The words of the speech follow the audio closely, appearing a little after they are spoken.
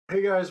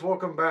Hey guys,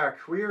 welcome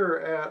back. We are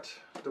at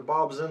the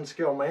Bob's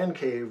N-Scale Man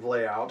Cave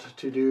layout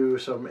to do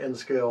some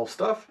N-Scale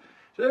stuff.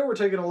 Today we're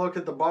taking a look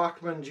at the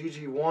Bachmann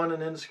GG1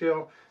 in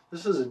N-Scale.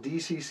 This is a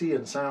DCC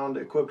and sound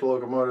equipped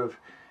locomotive,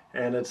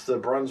 and it's the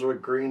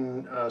Brunswick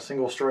green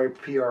single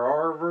stripe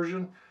PRR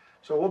version.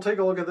 So we'll take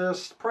a look at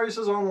this.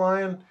 Prices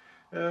online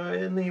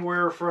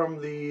anywhere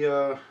from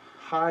the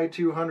high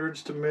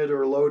 200s to mid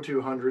or low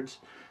 200s.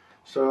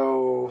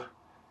 So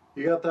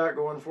you got that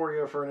going for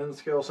you for an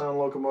N-Scale sound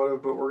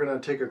locomotive, but we're going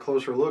to take a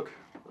closer look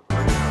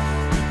right now.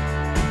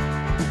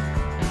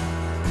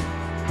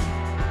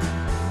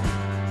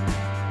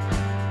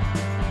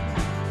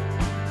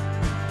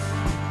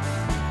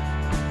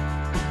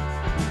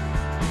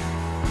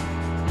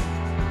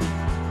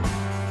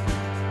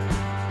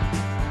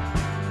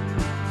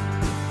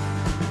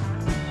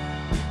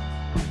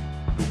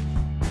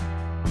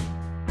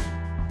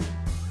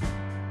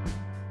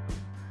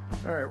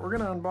 Alright, we're going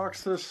to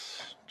unbox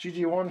this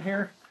GG1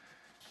 here.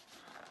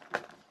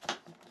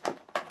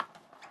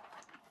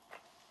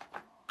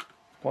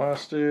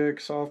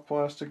 Plastic, soft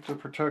plastic to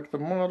protect the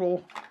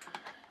model.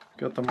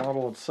 Got the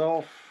model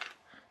itself,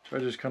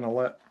 which I just kind of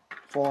let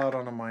fall out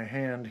onto my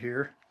hand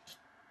here.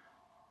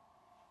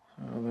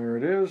 So there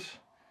it is.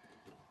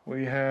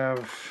 We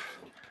have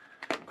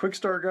quick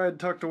start guide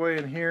tucked away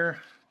in here.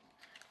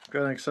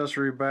 Got an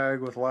accessory bag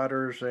with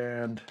ladders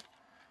and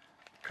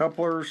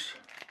couplers.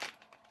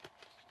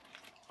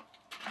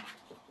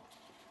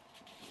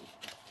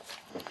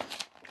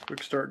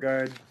 Quick start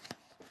guide.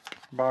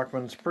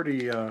 Bachmann's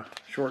pretty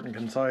short and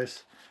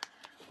concise.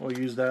 We'll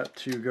use that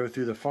to go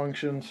through the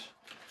functions.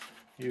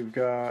 You've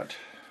got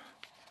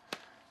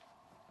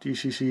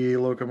DCC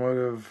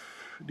locomotive,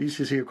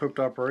 DCC equipped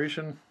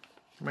operation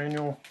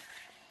manual.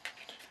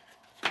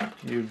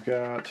 You've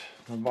got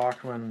the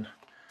Bachmann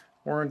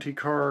warranty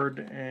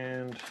card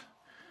and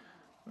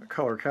a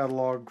color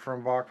catalog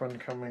from Bachmann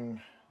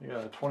coming. You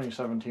got a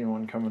 2017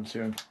 one coming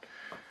soon.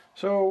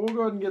 So we'll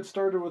go ahead and get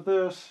started with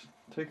this.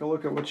 Take a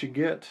look at what you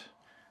get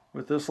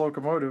with this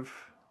locomotive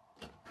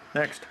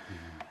next.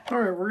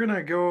 Alright, we're going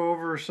to go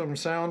over some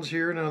sounds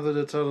here now that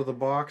it's out of the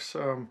box.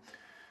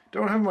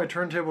 Don't have my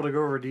turntable to go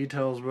over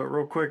details, but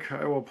real quick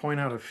I will point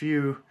out a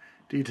few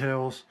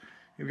details.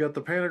 You've got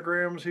the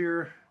pantograms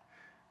here.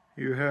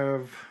 You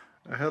have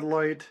a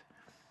headlight,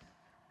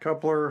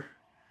 coupler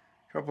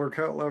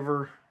cut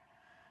lever.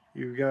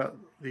 You've got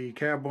the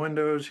cab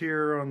windows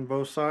here on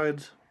both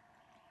sides.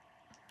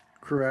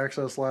 Crew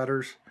access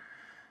ladders.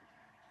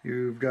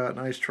 You've got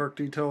nice truck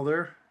detail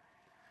there.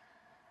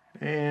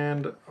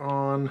 And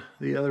on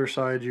the other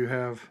side you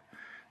have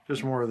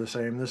just more of the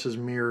same. This is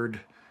mirrored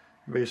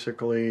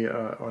basically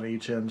on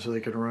each end so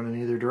they can run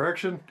in either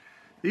direction.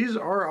 These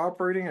are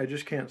operating, I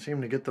just can't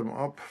seem to get them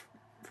up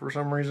for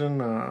some reason.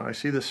 I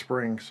see the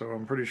spring, so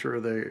I'm pretty sure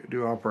they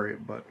do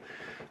operate, but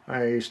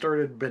I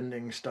started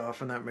bending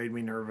stuff and that made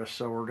me nervous,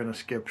 so we're going to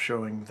skip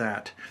showing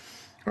that.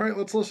 Alright,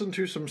 let's listen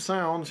to some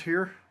sounds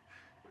here.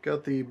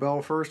 Got the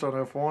bell first on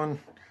F1.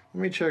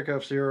 Let me check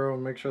F0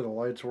 and make sure the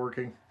light's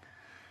working,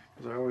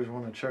 because I always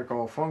want to check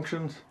all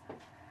functions.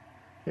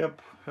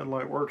 Yep,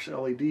 headlight works,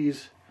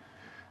 LEDs.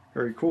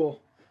 Very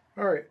cool.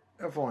 Alright,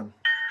 F1.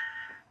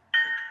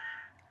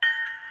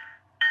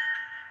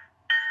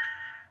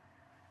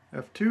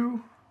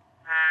 F2.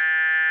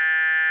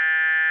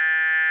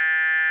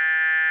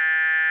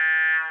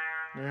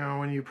 Now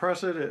when you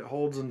press it, it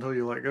holds until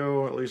you let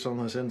go, at least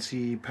on this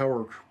NC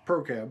Power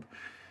Pro Cab.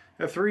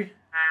 F3.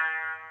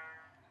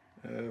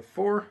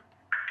 F4.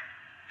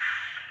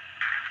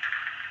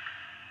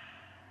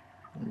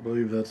 I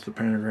believe that's the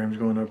pantograms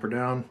going up or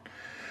down.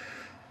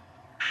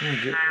 Let me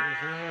get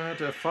rid of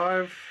that.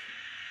 F5.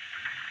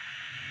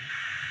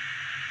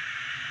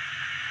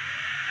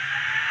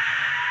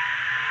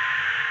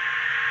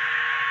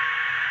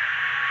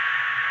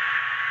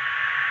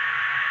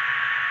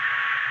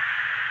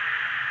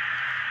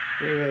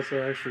 Maybe that's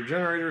an extra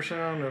generator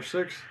sound.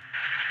 F6.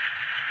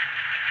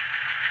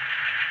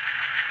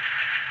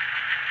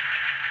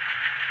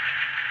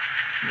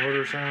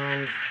 Motor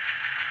sound.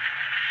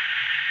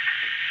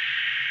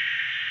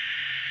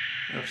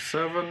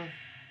 F7.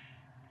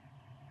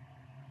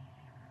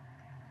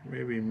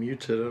 Maybe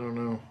mutes it, I don't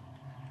know.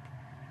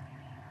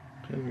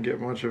 Didn't get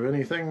much of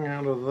anything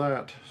out of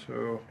that,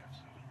 so.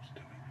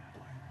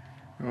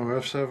 Oh,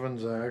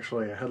 F7's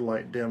actually a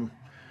headlight dim.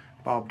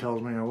 Bob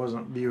tells me I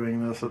wasn't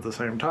viewing this at the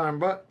same time,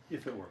 but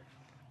if it works.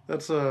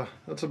 That's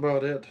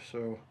about it.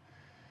 So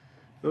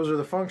those are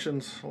the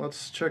functions.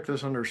 Let's check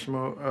this under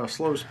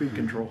slow speed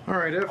control.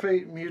 Alright,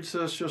 F8 mutes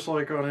this just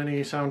like on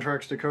any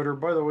Soundtrax decoder.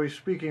 By the way,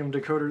 speaking of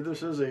decoder,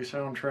 this is a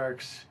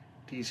Soundtrax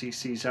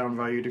DCC sound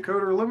value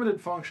decoder. Limited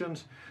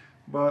functions,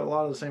 but a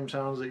lot of the same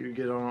sounds that you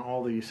get on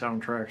all the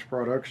Soundtrax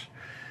products.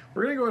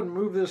 We're going to go ahead and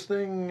move this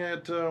thing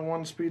at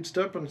 1 speed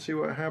step and see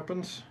what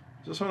happens.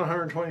 Is this on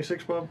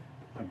 126, Bob?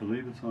 I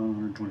believe it's on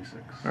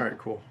 126. Alright,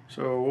 cool.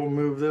 So we'll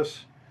move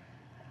this.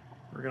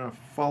 We're going to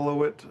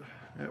follow it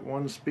at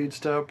 1 speed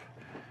step.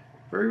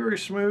 Very, very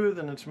smooth,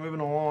 and it's moving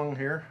along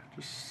here.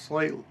 Just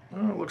slight,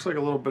 it looks like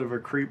a little bit of a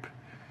creep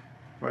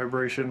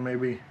vibration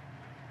maybe.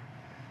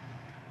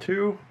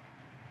 2,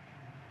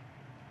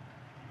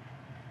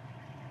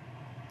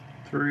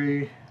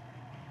 3,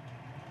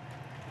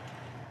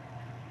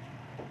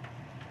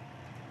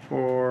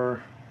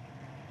 4,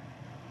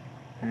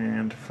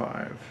 and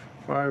 5.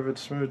 5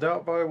 it's smoothed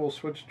out by. We'll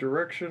switch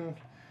direction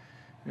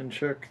and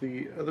check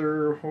the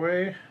other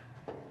way.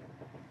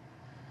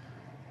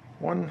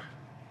 1,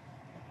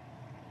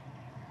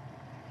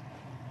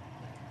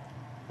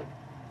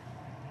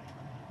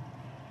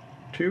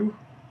 2,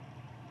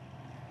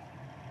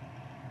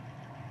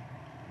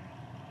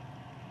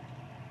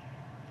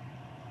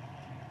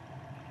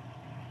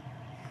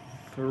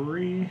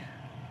 3,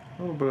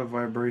 a little bit of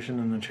vibration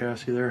in the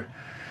chassis there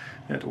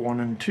at 1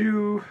 and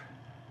 2.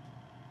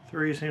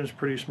 3 seems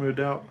pretty smoothed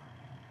out.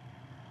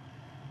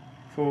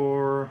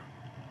 4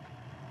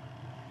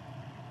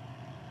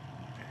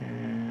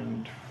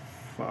 and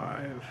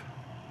 5.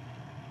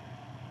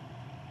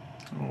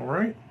 All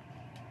right.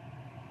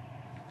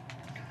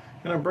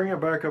 Gonna bring it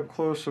back up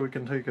close so we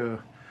can take a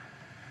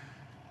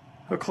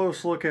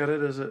close look at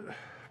it as it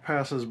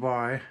passes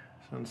by,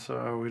 since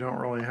we don't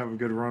really have a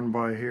good run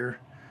by here.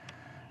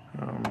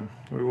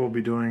 We will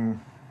be doing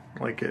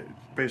like it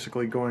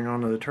basically going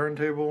onto the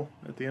turntable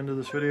at the end of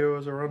this video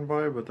as a run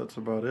by, but that's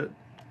about it.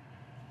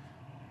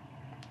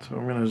 So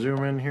I'm going to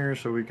zoom in here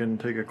so we can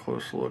take a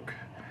close look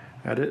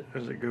at it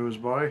as it goes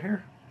by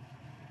here.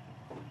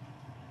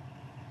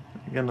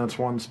 Again, that's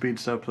one speed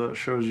step that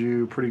shows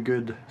you pretty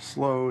good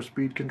slow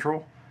speed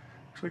control.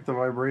 Looks like the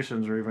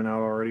vibrations are even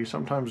out already.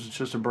 Sometimes it's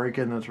just a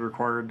break-in that's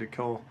required to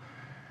kill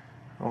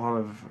a lot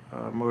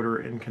of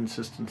motor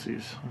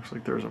inconsistencies. Looks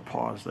like there's a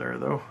pause there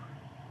though.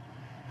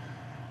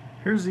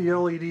 Here's the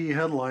LED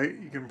headlight.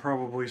 You can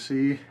probably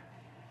see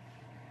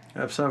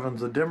F7's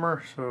the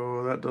dimmer,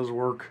 so that does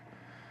work.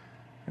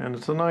 And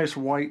it's a nice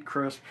white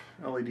crisp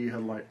LED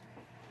headlight.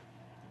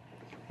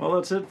 Well,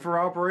 that's it for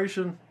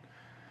operation.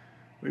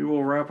 We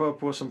will wrap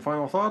up with some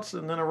final thoughts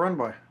and then a run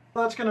by.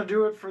 That's going to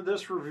do it for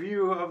this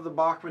review of the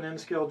Bachmann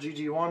N-Scale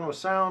GG1 with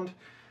sound.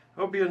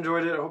 Hope you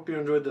enjoyed it. Hope you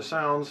enjoyed the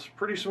sounds.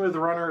 Pretty smooth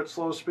runner at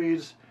slow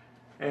speeds,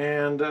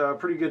 and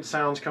pretty good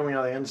sounds coming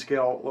out of the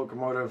N-Scale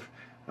locomotive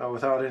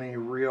without any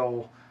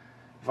real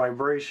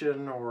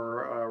vibration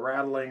or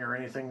rattling or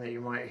anything that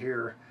you might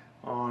hear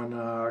on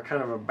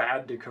kind of a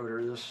bad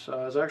decoder. This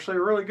is actually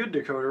a really good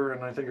decoder,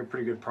 and I think a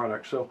pretty good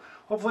product. So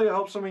hopefully it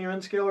helps some of you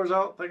N-Scalers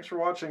out. Thanks for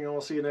watching, and we'll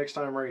see you next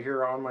time right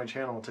here on my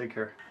channel. Take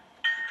care.